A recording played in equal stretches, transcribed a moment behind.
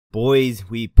Boys,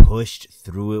 we pushed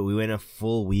through it. We went a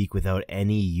full week without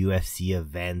any UFC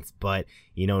events, but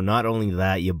you know, not only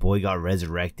that, your boy got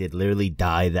resurrected, literally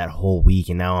died that whole week,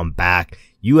 and now I'm back.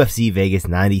 UFC Vegas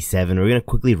 97. We're gonna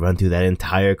quickly run through that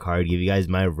entire card, give you guys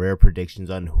my rare predictions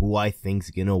on who I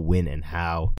think's gonna win and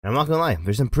how. And I'm not gonna lie,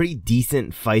 there's some pretty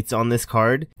decent fights on this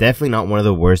card. Definitely not one of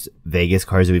the worst Vegas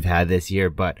cards that we've had this year,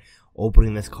 but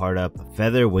opening this card up,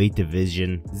 featherweight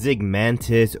division,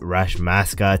 Zygimantas,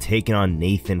 Ramaska taking on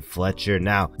Nathan Fletcher.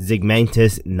 Now,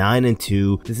 Zygimantas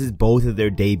 9-2. This is both of their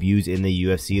debuts in the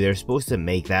UFC. They're supposed to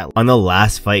make that on the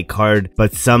last fight card,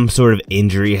 but some sort of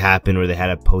injury happened where they had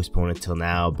to postpone it till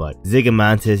now. But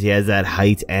Zygimantas, he has that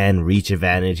height and reach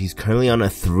advantage. He's currently on a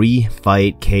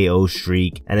 3-fight KO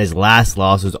streak, and his last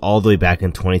loss was all the way back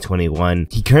in 2021.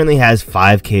 He currently has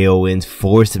 5 KO wins,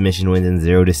 4 submission wins, and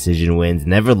 0 decision wins.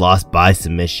 Never lost by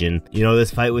submission. You know,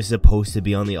 this fight was supposed to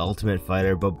be on the Ultimate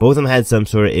Fighter, but both of them had some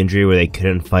sort of injury where they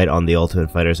couldn't fight on the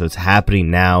Ultimate Fighter, so it's happening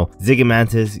now.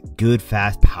 Zygimantas, good,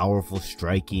 fast, powerful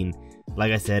striking.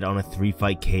 Like I said, on a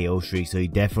 3-fight KO streak, so he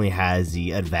definitely has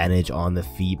the advantage on the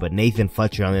feet. But Nathan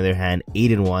Fletcher, on the other hand,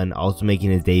 8-1, also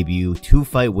making his debut,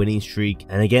 2-fight winning streak.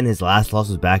 And again, his last loss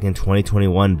was back in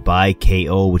 2021 by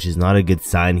KO, which is not a good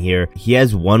sign here. He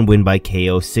has 1 win by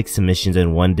KO, 6 submissions,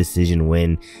 and 1 decision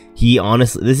win. He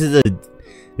honestly, this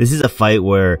is a fight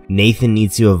where Nathan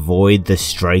needs to avoid the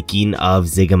striking of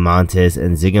Zygimantas,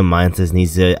 and Zygimantas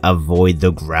needs to avoid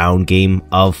the ground game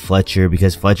of Fletcher,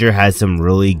 because Fletcher has some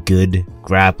really good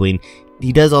grappling.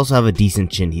 He does also have a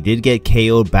decent chin. He did get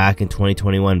KO'd back in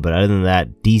 2021, but other than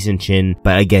that, decent chin.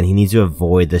 But again, he needs to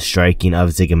avoid the striking of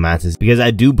Zygimantas, because I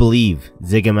do believe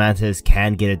Zygimantas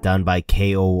can get it done by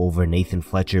KO over Nathan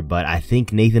Fletcher, but I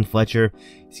think Nathan Fletcher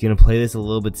is going to play this a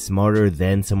little bit smarter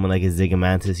than someone like a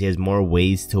Zygimantas. He has more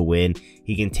ways to win.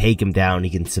 He can take him down, he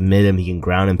can submit him, he can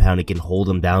ground and pound, he can hold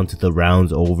him down to the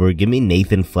rounds over. Give me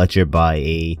Nathan Fletcher by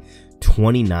a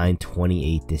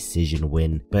 29-28 decision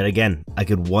win. But again, I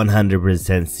could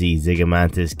 100% see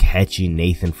Zygimantas catching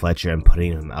Nathan Fletcher and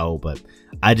putting him out, but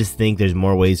I just think there's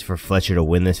more ways for Fletcher to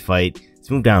win this fight.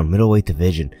 Let's move down, middleweight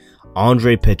division.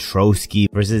 Andrade Petroski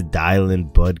versus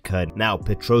Dylan Budka. Now,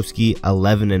 Petroski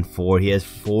 11-4. He has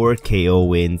 4 KO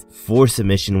wins, 4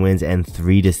 submission wins, and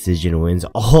 3 decision wins.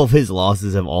 All of his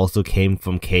losses have also came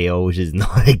from KO, which is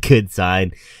not a good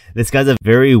sign. This guy's a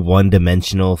very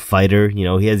one-dimensional fighter. You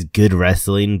know, he has good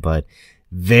wrestling, but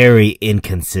very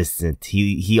inconsistent.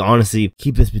 He honestly,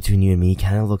 keep this between you and me,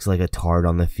 kind of looks like a tard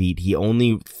on the feet. He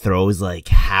only throws like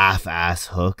half-ass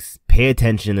hooks. Pay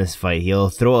attention in this fight. He'll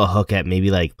throw a hook at maybe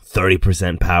like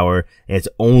 30% power, and it's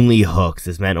only hooks.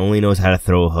 This man only knows how to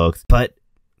throw hooks. But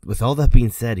with all that being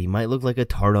said, he might look like a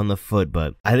tard on the foot,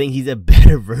 but I think he's a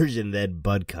better version than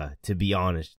Budka, to be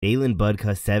honest. Dylan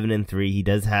Budka 7-3. He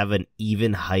does have an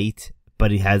even height, but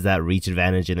he has that reach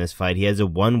advantage in this fight. He has a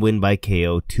 1 win by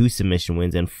KO, 2 submission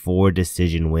wins, and 4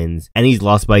 decision wins. And he's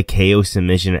lost by KO,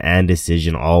 submission, and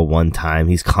decision all one time.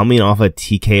 He's coming off a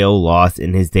TKO loss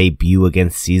in his debut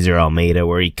against Cesar Almeida,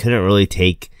 where he couldn't really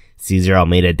take Cesar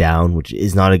Almeida down, which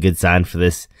is not a good sign for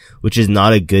this, which is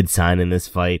not a good sign in this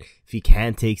fight. If he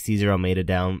can't take Cesar Almeida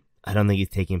down, I don't think he's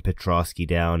taking Petroski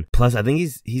down. Plus, I think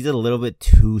he's a little bit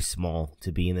too small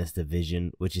to be in this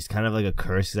division, which is kind of like a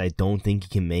curse, because I don't think he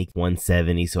can make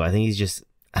 170. So I think he's a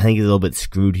little bit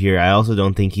screwed here. I also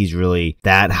don't think he's really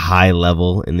that high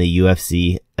level in the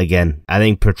UFC. Again, I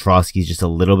think Petroski's just a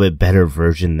little bit better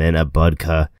version than a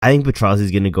Budka. I think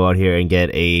Petroski's going to go out here and get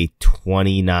a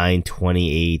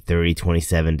 29-28,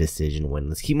 30-27 decision win.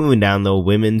 Let's keep moving down though.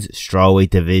 Women's strawweight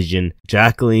division.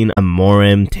 Jaqueline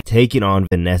Amorim taking on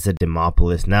Vanessa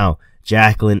Demopoulos. Now,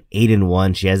 Jaqueline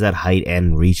 8-1. She has that height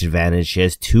and reach advantage. She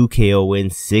has 2 KO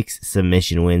wins, 6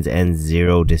 submission wins, and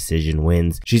 0 decision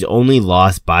wins. She's only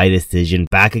lost by decision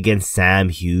back against Sam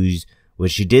Hughes,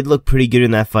 which she did look pretty good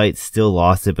in that fight, still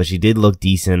lost it, but she did look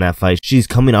decent in that fight. She's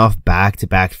coming off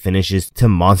back-to-back finishes to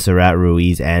Montserrat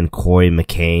Ruiz and Corey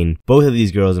McCain. Both of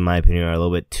these girls, in my opinion, are a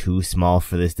little bit too small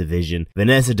for this division.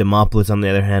 Vanessa Demopoulos, on the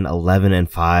other hand,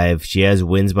 11-5. She has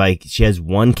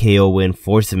 1 KO win,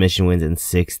 4 submission wins, and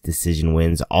 6 decision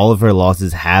wins. All of her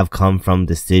losses have come from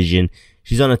decision.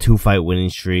 She's on a 2-fight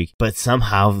winning streak, but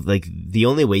somehow, like, the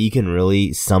only way you can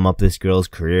really sum up this girl's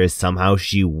career is somehow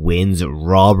she wins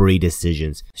robbery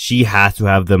decisions. She has to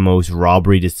have the most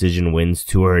robbery decision wins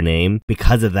to her name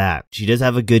because of that. She does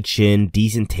have a good chin,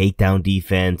 decent takedown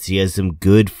defense. She has some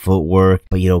good footwork,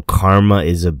 but you know, karma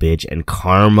is a bitch, and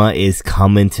karma is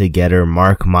coming to get her.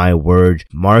 Mark my words.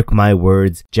 Mark my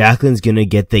words. Jaqueline's gonna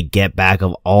get the get back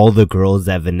of all the girls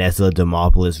that Vanessa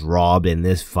Demopoulos robbed in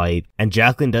this fight. And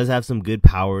Jaqueline does have some good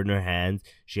power in her hands.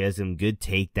 She has some good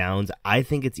takedowns. I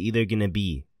think it's either going to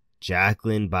be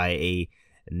Jaqueline by a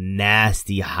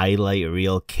nasty highlight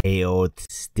reel KO,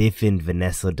 stiffened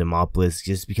Vanessa Demopoulos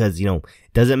just because, you know,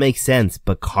 it doesn't make sense,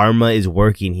 but karma is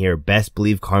working here. Best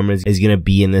believe karma is going to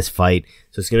be in this fight.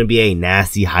 So it's going to be a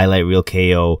nasty highlight reel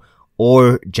KO,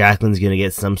 or Jaqueline's going to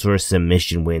get some sort of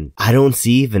submission win. I don't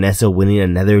see Vanessa winning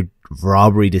another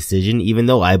robbery decision, even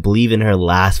though I believe in her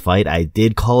last fight, I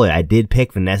did call it. I did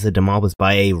pick Vanessa Demopoulos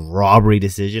by a robbery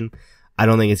decision. I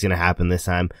don't think it's going to happen this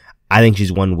time. I think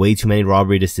she's won way too many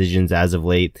robbery decisions as of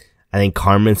late. I think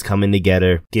karma's coming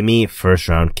together. Give me first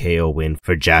round KO win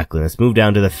for Jaqueline. Let's move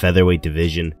down to the featherweight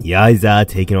division. Zygimantas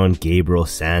taking on Gabriel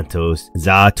Santos.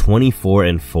 Za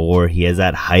 24-4. He has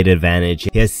that height advantage.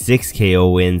 He has 6 KO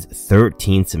wins,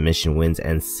 13 submission wins,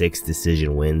 and 6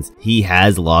 decision wins. He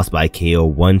has lost by KO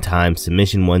 1 time,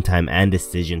 submission 1 time, and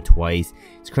decision twice.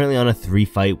 He's currently on a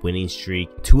 3-fight winning streak,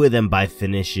 2 of them by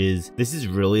finishes. This is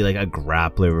really like a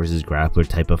grappler versus grappler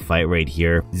type of fight right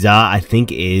here. Za, I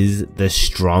think, is the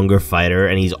stronger fighter,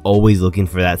 and he's always looking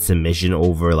for that submission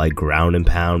over like ground and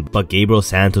pound. But Gabriel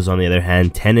Santos, on the other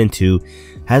hand, 10-2,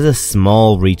 has a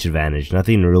small reach advantage,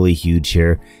 nothing really huge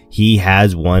here. He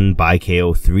has won by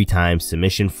KO 3 times,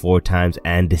 submission 4 times,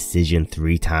 and decision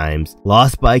 3 times.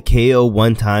 Lost by KO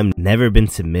 1 time, never been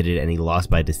submitted, and he lost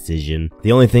by decision.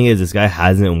 The only thing is this guy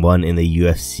hasn't won in the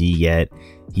UFC yet.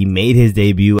 He made his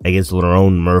debut against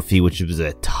Lerone Murphy, which was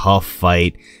a tough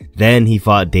fight. Then he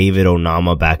fought David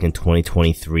Onama back in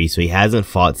 2023, so he hasn't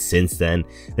fought since then.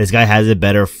 This guy has a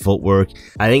better footwork.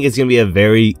 I think it's going to be a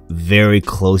very, very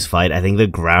close fight. I think the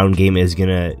ground game is going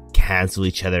to cancel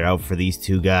each other out for these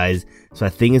two guys. So I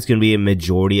think it's going to be a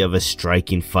majority of a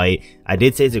striking fight. I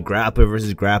did say it's a grappler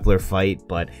versus grappler fight,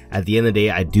 but at the end of the day,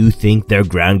 I do think their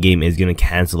ground game is going to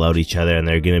cancel out each other, and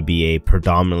they're going to be a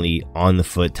predominantly on the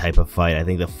foot type of fight. I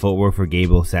think the footwork for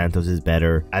Gabriel Santos is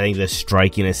better. I think the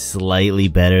striking is slightly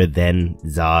better than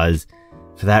Zaz.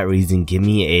 For that reason, give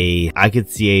me I could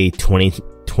see a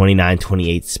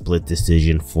 29-28 split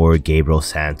decision for Gabriel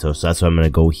Santos. So that's what I'm going to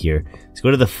go here. Let's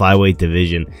go to the flyweight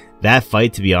division. That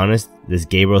fight, to be honest, this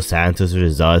Gabriel Santos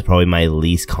versus Zaz is probably my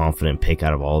least confident pick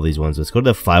out of all these ones. Let's go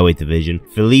to the flyweight division.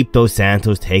 Felipe Dos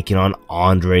Santos taking on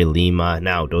Andrade Lima.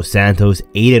 Now, Dos Santos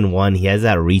 8-1. He has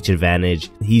that reach advantage.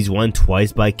 He's won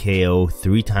twice by KO,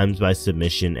 3 times by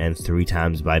submission, and 3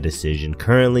 times by decision.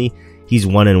 Currently, he's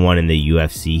 1-1 in the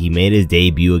UFC. He made his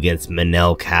debut against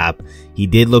Manel Cap. He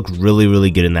did look really,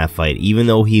 really good in that fight. Even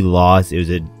though he lost, it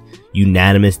was a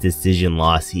unanimous decision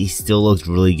loss. He still looked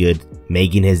really good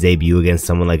making his debut against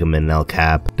someone like a Manel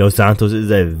Cap. Dos Santos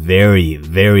is a very,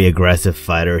 very aggressive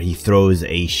fighter. He throws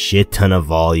a shit ton of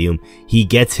volume. He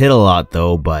gets hit a lot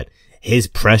though, but his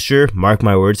pressure, mark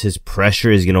my words, his pressure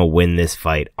is going to win this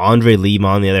fight. Andrade Lima,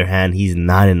 on the other hand, he's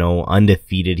 9-0,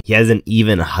 undefeated. He has an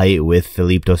even height with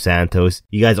Felipe Dos Santos.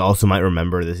 You guys also might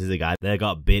remember this is a guy that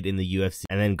got bit in the UFC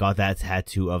and then got that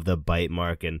tattoo of the bite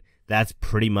mark, and that's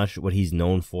pretty much what he's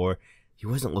known for. He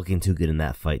wasn't looking too good in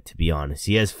that fight, to be honest.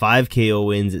 He has 5 KO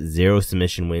wins, 0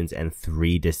 submission wins, and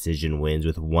 3 decision wins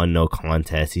with 1 no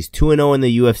contest. He's 2-0 in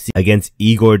the UFC against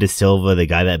Igor de Silva, the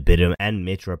guy that bit him, and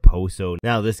Mitch Raposo.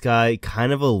 Now, this guy,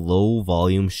 kind of a low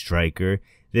volume striker.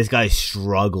 This guy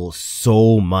struggles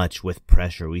so much with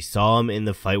pressure. We saw him in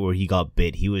the fight where he got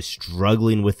bit. He was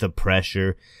struggling with the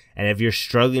pressure. And if you're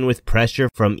struggling with pressure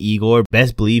from Igor,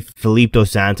 best believe Felipe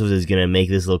Dos Santos is going to make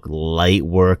this look light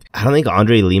work. I don't think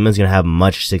Andrade Lima is going to have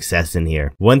much success in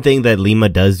here. One thing that Lima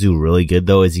does do really good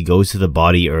though is he goes to the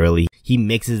body early. He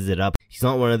mixes it up. He's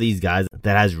not one of these guys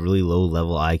that has really low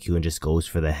level IQ and just goes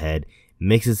for the head.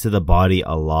 Mixes to the body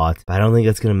a lot, but I don't think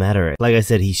that's going to matter. Like I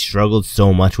said, he struggled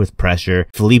so much with pressure.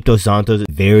 Felipe Dos Santos,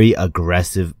 very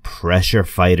aggressive pressure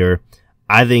fighter.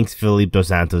 I think Felipe Dos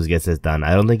Santos gets this done.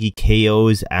 I don't think he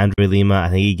KOs Andrade Lima. I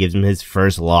think he gives him his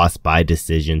first loss by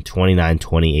decision,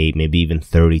 29-28, maybe even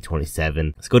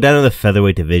 30-27. Let's go down to the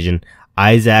featherweight division.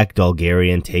 Isaac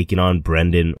Dulgarian taking on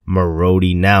Brendon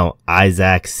Marotte. Now,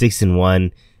 Isaac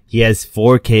 6-1. He has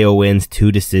 4 KO wins,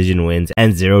 2 decision wins,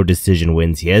 and 0 decision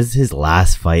wins. He has his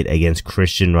last fight against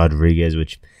Christian Rodriguez,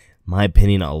 which, in my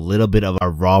opinion, a little bit of a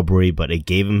robbery, but it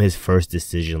gave him his first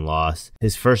decision loss.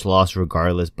 His first loss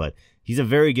regardless, but he's a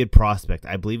very good prospect.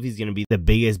 I believe he's going to be the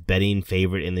biggest betting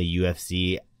favorite in the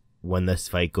UFC when this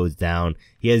fight goes down.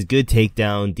 He has good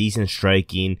takedown, decent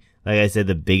striking. Like I said,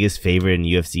 the biggest favorite in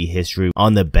UFC history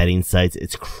on the betting sites.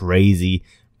 It's crazy.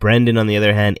 Brendon, on the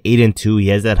other hand, 8-2. He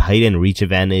has that height and reach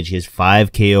advantage. He has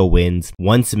 5 KO wins,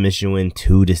 1 submission win,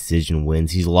 2 decision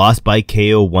wins. He's lost by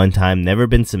KO 1 time, never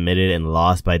been submitted, and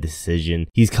lost by decision.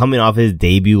 He's coming off his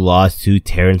debut loss to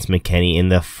Terrence McKinney in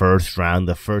the first round,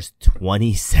 the first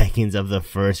 20 seconds of the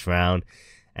first round.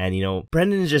 And, you know,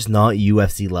 Brendon is just not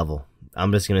UFC level.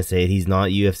 I'm just gonna say it. He's not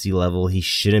UFC level. He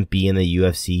shouldn't be in the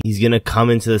UFC. He's gonna come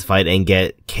into this fight and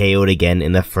get KO'd again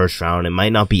in the first round. It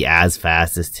might not be as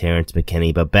fast as Terrence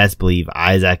McKinney, but best believe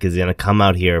Isaac is gonna come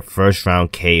out here, first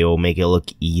round KO, make it look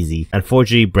easy.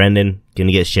 Unfortunately, Brendon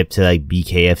gonna get shipped to like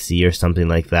BKFC or something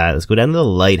like that. Let's go down to the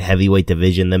light heavyweight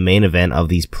division, the main event of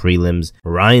these prelims.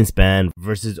 Ryan Spann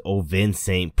versus Ovince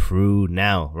St. Preux.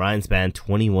 Now, Ryan Spann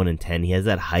 21-10. He has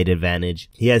that height advantage.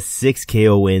 He has 6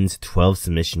 KO wins, 12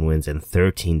 submission wins, and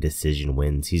 13 decision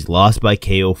wins. He's lost by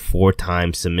KO 4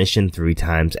 times, submission 3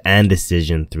 times, and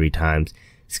decision 3 times.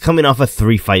 He's coming off a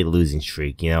 3-fight losing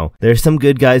streak, you know. There's some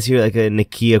good guys here like a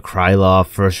Nikia Krylov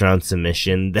first round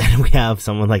submission. Then we have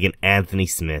someone like an Anthony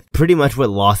Smith. Pretty much what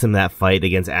lost him that fight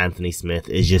against Anthony Smith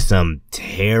is just some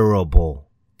terrible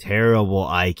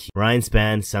IQ. Ryan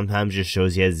Spann sometimes just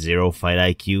shows he has 0 fight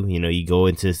IQ. You know, you go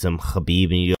into some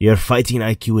Khabib and your fighting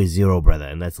IQ is 0, brother.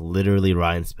 And that's literally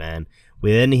Ryan Spann.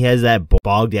 Then he has that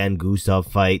Bogdan Gustav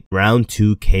fight, round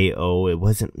 2 KO. It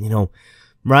wasn't, you know,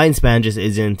 Ryan Spann just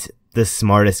isn't the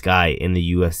smartest guy in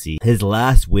the UFC. His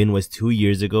last win was 2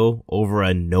 years ago over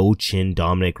a no-chin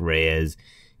Dominic Reyes.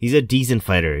 He's a decent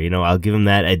fighter, you know, I'll give him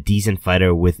that, a decent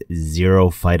fighter with 0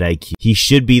 fight IQ. He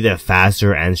should be the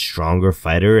faster and stronger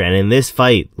fighter, and in this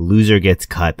fight, loser gets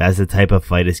cut. That's the type of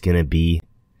fight it's gonna be.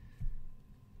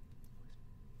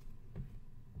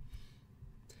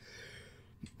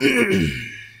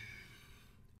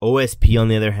 OSP on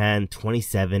the other hand,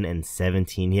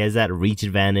 27-17. He has that reach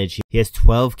advantage. He has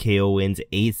 12 KO wins,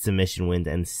 8 submission wins,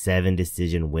 and 7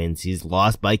 decision wins. He's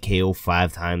lost by KO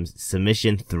 5 times,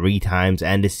 submission 3 times,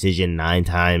 and decision 9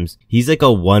 times. He's like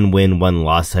a 1 win, 1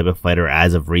 loss type of fighter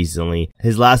as of recently.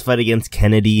 His last fight against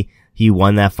Kennedy, he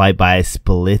won that fight by a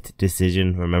split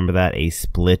decision. Remember that? A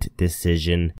split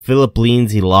decision. Philip Bleens,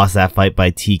 he lost that fight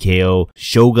by TKO.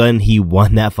 Shogun, he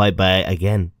won that fight by,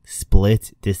 again,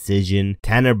 split decision.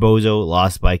 Tanner Bozo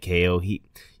lost by KO. He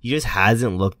just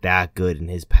hasn't looked that good in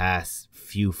his past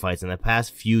few fights. In the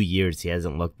past few years, he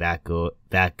hasn't looked that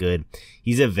good.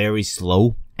 He's a very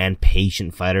slow and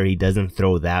patient fighter. He doesn't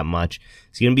throw that much.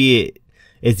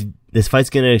 This fight's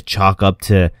gonna chalk up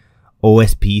to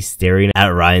OSP staring at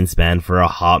Ryan Spann for a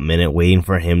hot minute, waiting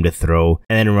for him to throw,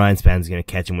 and then Ryan Spann's gonna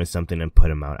catch him with something and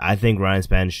put him out. I think Ryan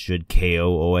Spann should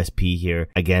KO OSP here.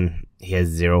 Again, he has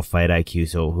 0 fight IQ,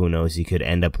 so who knows, he could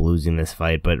end up losing this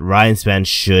fight, but Ryan Spann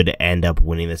should end up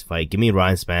winning this fight. Give me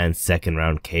Ryan Spann, 2nd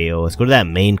round KO. Let's go to that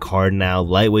main card now,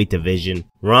 lightweight division.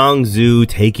 Rong Zhu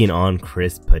taking on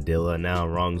Chris Padilla. Now,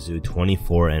 Rong Zhu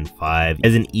 24-5. He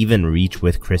has an even reach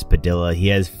with Chris Padilla. He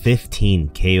has 15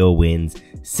 KO wins,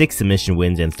 6 submission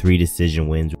wins, and 3 decision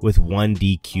wins with 1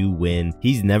 DQ win.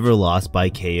 He's never lost by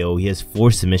KO. He has 4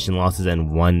 submission losses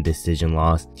and 1 decision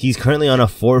loss. He's currently on a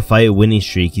 4-fight winning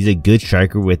streak. He's a good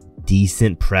striker with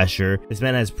decent pressure. This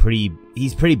man has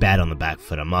he's pretty bad on the back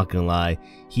foot, I'm not gonna lie.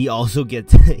 He also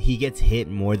gets hit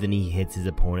more than he hits his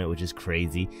opponent, which is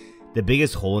crazy. The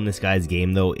biggest hole in this guy's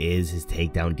game, though, is his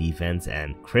takedown defense,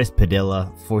 and Chris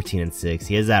Padilla, 14-6.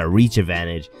 He has that reach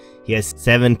advantage. He has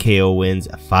 7 KO wins,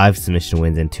 5 submission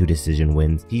wins, and 2 decision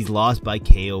wins. He's lost by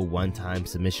KO 1 time,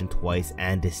 submission twice,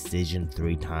 and decision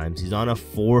 3 times. He's on a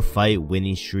 4-fight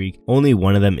winning streak. Only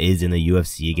one of them is in the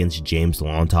UFC against James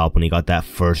Lontop when he got that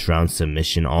first round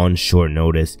submission on short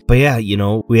notice. But yeah, you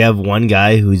know, we have one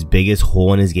guy whose biggest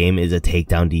hole in his game is a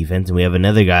takedown defense, and we have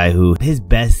another guy who his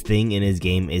best thing in his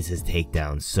game is his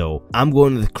takedowns. So I'm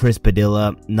going with Chris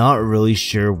Padilla. Not really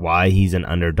sure why he's an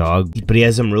underdog, but he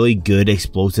has some really good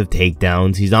explosive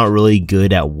takedowns. He's not really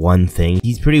good at one thing.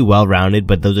 He's pretty well rounded,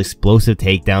 but those explosive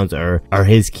takedowns are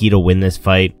his key to win this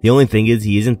fight. The only thing is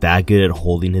he isn't that good at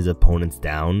holding his opponents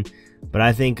down, but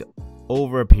I think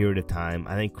over a period of time,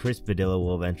 I think Chris Padilla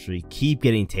will eventually keep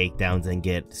getting takedowns and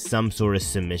get some sort of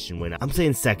submission win. I'm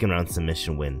saying 2nd round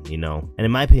submission win, you know. And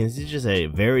in my opinion, this is just a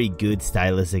very good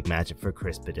stylistic matchup for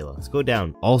Chris Padilla. Let's go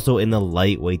down. Also in the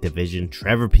lightweight division,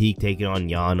 Trevor Peek taking on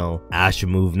Yanal.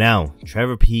 Ashmouz. Now,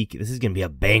 Trevor Peek, this is going to be a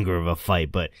banger of a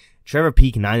fight, but Trevor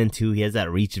Peek 9-2. He has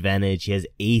that reach advantage. He has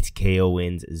 8 KO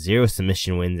wins, 0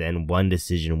 submission wins, and 1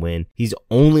 decision win. He's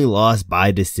only lost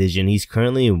by decision. He's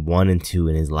currently 1-2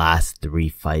 in his last 3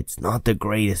 fights. Not the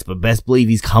greatest, but best believe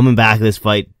he's coming back this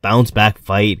fight. Bounce back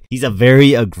fight. He's a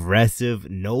very aggressive,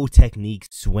 no technique,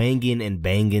 swanging and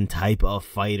banging type of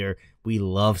fighter. We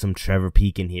love some Trevor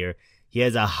Peek in here. He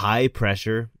has a high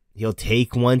pressure. He'll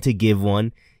take one to give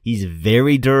one. He's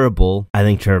very durable. I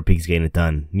think Trevor Peek's getting it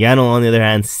done. Yanal, on the other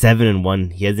hand,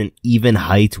 7-1. He has an even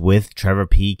height with Trevor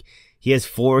Peek. He has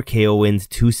 4 KO wins,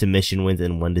 2 submission wins,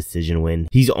 and 1 decision win.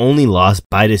 He's only lost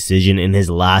by decision in his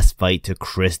last fight to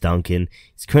Chris Duncan.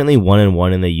 He's currently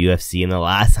 1-1 in the UFC, and the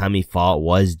last time he fought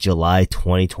was July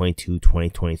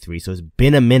 2022-2023, so it's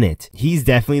been a minute. He's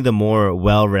definitely the more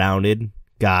well-rounded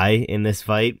guy in this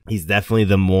fight. He has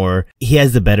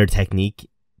the better technique.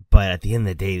 But at the end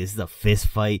of the day, this is a fist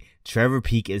fight. Trevor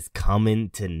Peek is coming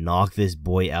to knock this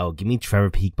boy out. Give me Trevor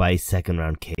Peek by a second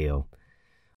round KO.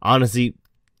 Honestly,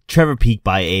 Trevor Peek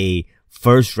by a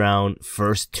first round,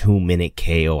 first 2-minute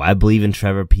KO. I believe in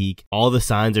Trevor Peek. All the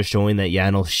signs are showing that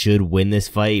Yanal should win this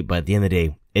fight. But at the end of the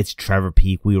day, it's Trevor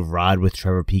Peek. We ride with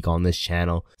Trevor Peek on this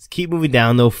channel. Let's keep moving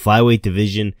down though. Flyweight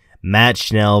division. Matt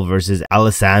Schnell versus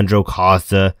Alessandro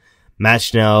Costa. Matt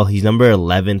Schnell, he's number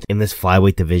 11th in this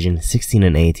flyweight division,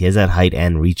 16-8. He has that height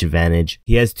and reach advantage.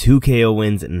 He has 2 KO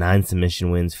wins, 9 submission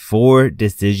wins, 4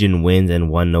 decision wins, and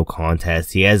 1 no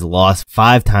contest. He has lost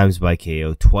 5 times by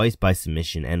KO, twice by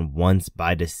submission, and once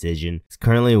by decision. He's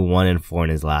currently 1-4 in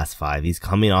his last 5. He's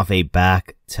coming off a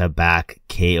back-to-back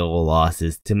KO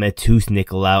losses to Matus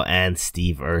Nicolau and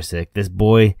Steve Ercik. This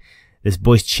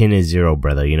boy's chin is 0,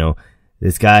 brother, you know.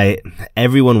 This guy,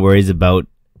 everyone worries about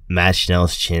Matt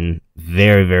Schnell's chin.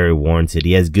 Very, very warranted.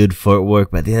 He has good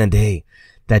footwork, but at the end of the day,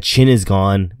 that chin is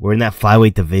gone. We're in that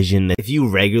flyweight division. If you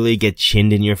regularly get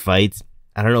chinned in your fights,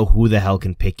 I don't know who the hell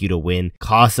can pick you to win.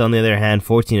 Costa, on the other hand,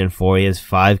 14-4. He has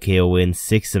 5 KO wins,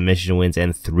 6 submission wins,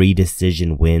 and 3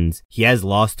 decision wins. He has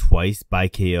lost twice by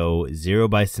KO, 0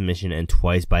 by submission, and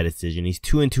twice by decision. He's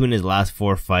 2-2 in his last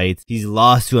 4 fights. He's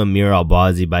lost to Amir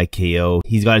Albazi by KO.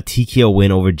 He's got a TKO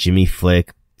win over Jimmy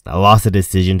Flick. I lost a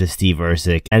decision to Steve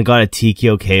Ercik and got a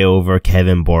TKO KO over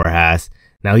Kevin Borjas.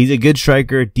 Now, he's a good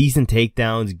striker, decent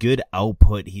takedowns, good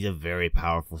output. He's a very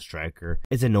powerful striker.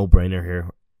 It's a no-brainer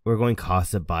here. We're going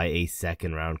Costa by a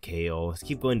second round KO. Let's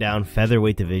keep going down.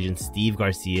 Featherweight division, Steve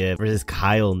Garcia versus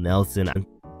Kyle Nelson.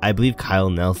 I believe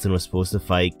Kyle Nelson was supposed to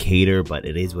fight Cater, but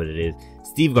it is what it is.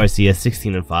 Steve Garcia,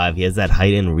 16-5. He has that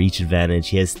height and reach advantage.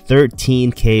 He has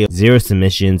 13 KO, 0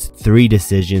 submissions, 3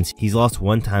 decisions. He's lost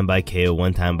 1 time by KO,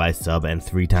 1 time by sub, and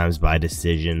 3 times by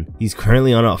decision. He's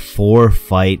currently on a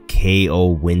 4-fight KO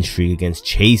win streak against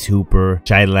Chase Hooper,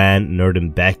 Shailan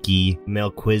Nurdenbecki,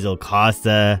 Melquizel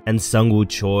Costa, and Sungwoo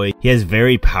Choi. He has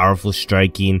very powerful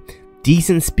striking,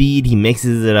 decent speed. He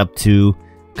mixes it up too.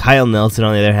 Kyle Nelson,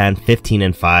 on the other hand,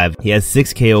 15-5. He has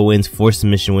 6 KO wins, 4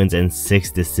 submission wins, and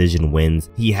 6 decision wins.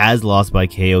 He has lost by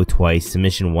KO twice,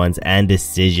 submission once, and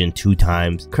decision 2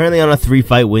 times. Currently on a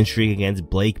 3-fight win streak against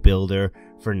Blake Builder,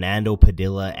 Fernando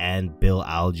Padilla, and Bill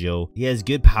Aljo. He has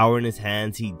good power in his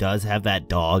hands. He does have that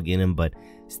dog in him, but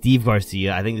Steve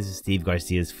Garcia, I think this is Steve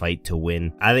Garcia's fight to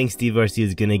win. I think Steve Garcia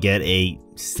is going to get a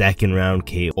second round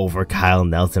KO over Kyle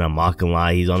Nelson. I'm not going to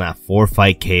lie. He's on that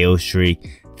 4-fight KO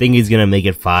streak. Think he's gonna make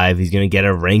it 5. He's gonna get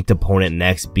a ranked opponent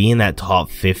next, be in that top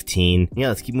 15. Yeah,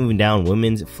 let's keep moving down.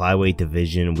 Women's flyweight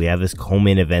division. We have this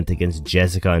co-main event against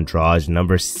Jessica Andrade,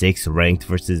 number 6 ranked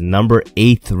versus number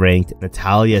 8th ranked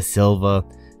Natalia Silva.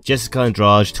 Jessica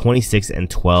Andrade,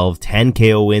 26-12, 10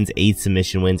 KO wins, 8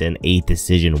 submission wins, and 8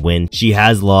 decision wins. She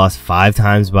has lost 5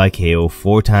 times by KO,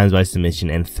 4 times by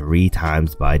submission, and 3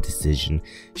 times by decision.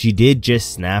 She did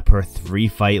just snap her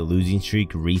 3-fight losing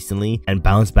streak recently and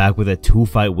bounced back with a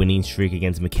 2-fight winning streak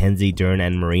against Mackenzie Dern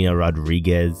and Marina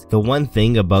Rodriguez. The one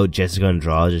thing about Jessica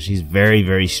Andrade is she's very,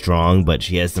 very strong, but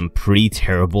she has some pretty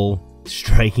terrible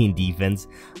striking defense,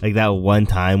 like that one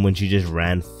time when she just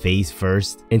ran face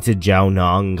first into Zhao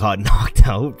Nong and got knocked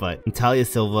out. But Natalia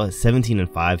Silva,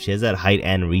 17-5. She has that height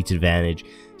and reach advantage.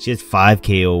 She has 5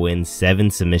 KO wins,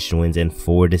 7 submission wins, and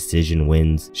 4 decision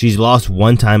wins. She's lost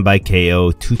 1 time by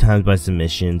KO, 2 times by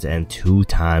submissions, and 2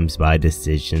 times by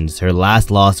decisions. Her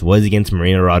last loss was against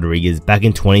Marina Rodriguez back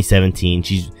in 2017.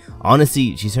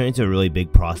 Honestly, she's turned into a really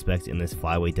big prospect in this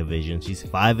flyweight division. She's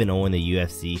 5-0 in the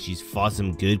UFC. She's fought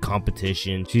some good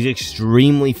competition. She's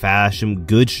extremely fast.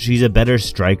 She's a better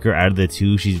striker out of the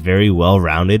two. She's very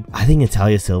well-rounded. I think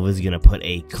Natalia Silva is going to put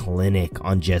a clinic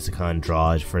on Jessica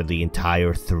Andrade for the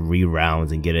entire 3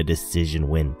 rounds and get a decision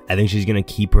win. I think she's going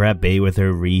to keep her at bay with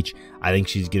her reach. I think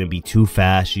she's going to be too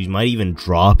fast. She might even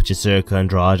drop Jessica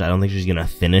Andrade. I don't think she's going to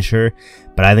finish her,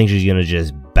 but I think she's going to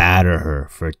just batter her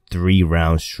for 3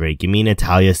 rounds straight. Give me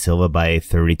Natalia Silva by a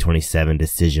 30-27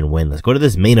 decision win. Let's go to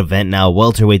this main event now.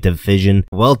 Welterweight division.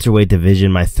 Welterweight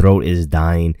division, my throat is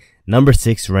dying. Number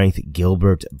 6 ranked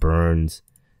Gilbert Burns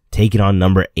taking on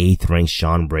number 8th ranked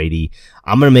Sean Brady.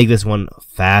 I'm going to make this one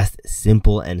fast,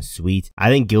 simple, and sweet. I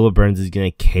think Gilbert Burns is going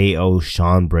to KO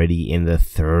Sean Brady in the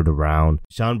 3rd round.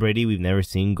 Sean Brady, we've never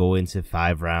seen go into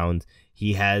 5 rounds.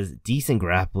 He has decent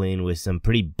grappling with some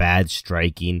pretty bad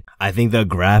striking. I think the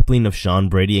grappling of Sean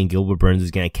Brady and Gilbert Burns is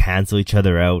going to cancel each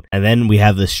other out. And then we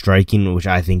have the striking, which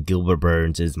I think Gilbert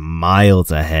Burns is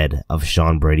miles ahead of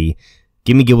Sean Brady.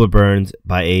 Give me Gilbert Burns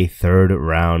by a 3rd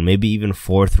round, maybe even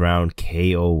 4th round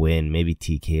KO win, maybe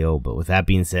TKO. But with that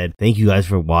being said, thank you guys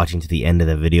for watching to the end of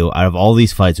the video. Out of all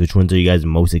these fights, which ones are you guys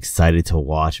most excited to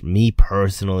watch? Me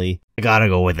personally, I gotta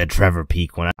go with the Trevor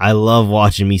Peek one. I love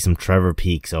watching me some Trevor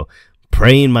Peek. So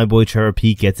praying my boy Trevor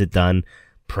Peek gets it done.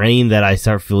 Praying that I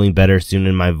start feeling better soon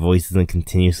and my voice doesn't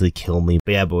continuously kill me.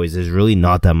 But yeah, boys, there's really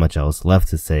not that much else left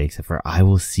to say except for I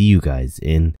will see you guys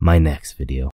in my next video.